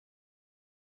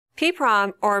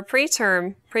PPROM, or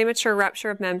preterm, premature rupture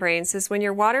of membranes, is when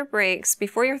your water breaks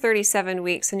before you're 37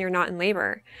 weeks and you're not in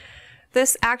labor.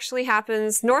 This actually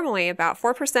happens normally about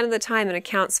 4% of the time and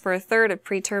accounts for 1/3 of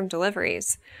preterm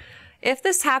deliveries. If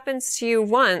this happens to you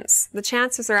once, the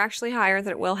chances are actually higher that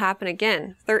it will happen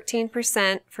again.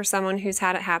 13% for someone who's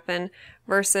had it happen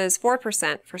versus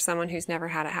 4% for someone who's never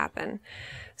had it happen.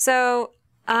 So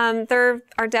there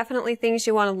are definitely things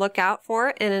you want to look out for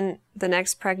in the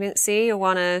next pregnancy. You'll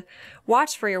want to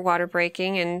watch for your water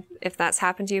breaking, and if that's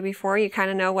happened to you before, you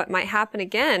kind of know what might happen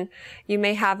again. You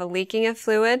may have a leaking of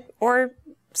fluid, or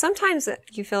sometimes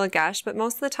you feel a gush, but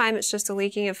most of the time it's just a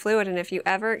leaking of fluid. And if you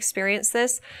ever experience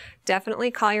this,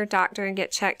 definitely call your doctor and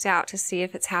get checked out to see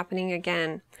if it's happening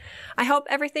again. I hope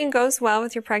everything goes well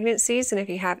with your pregnancies, and if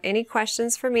you have any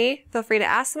questions for me, feel free to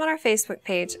ask them on our Facebook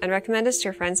page and recommend us to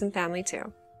your friends and family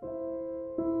too.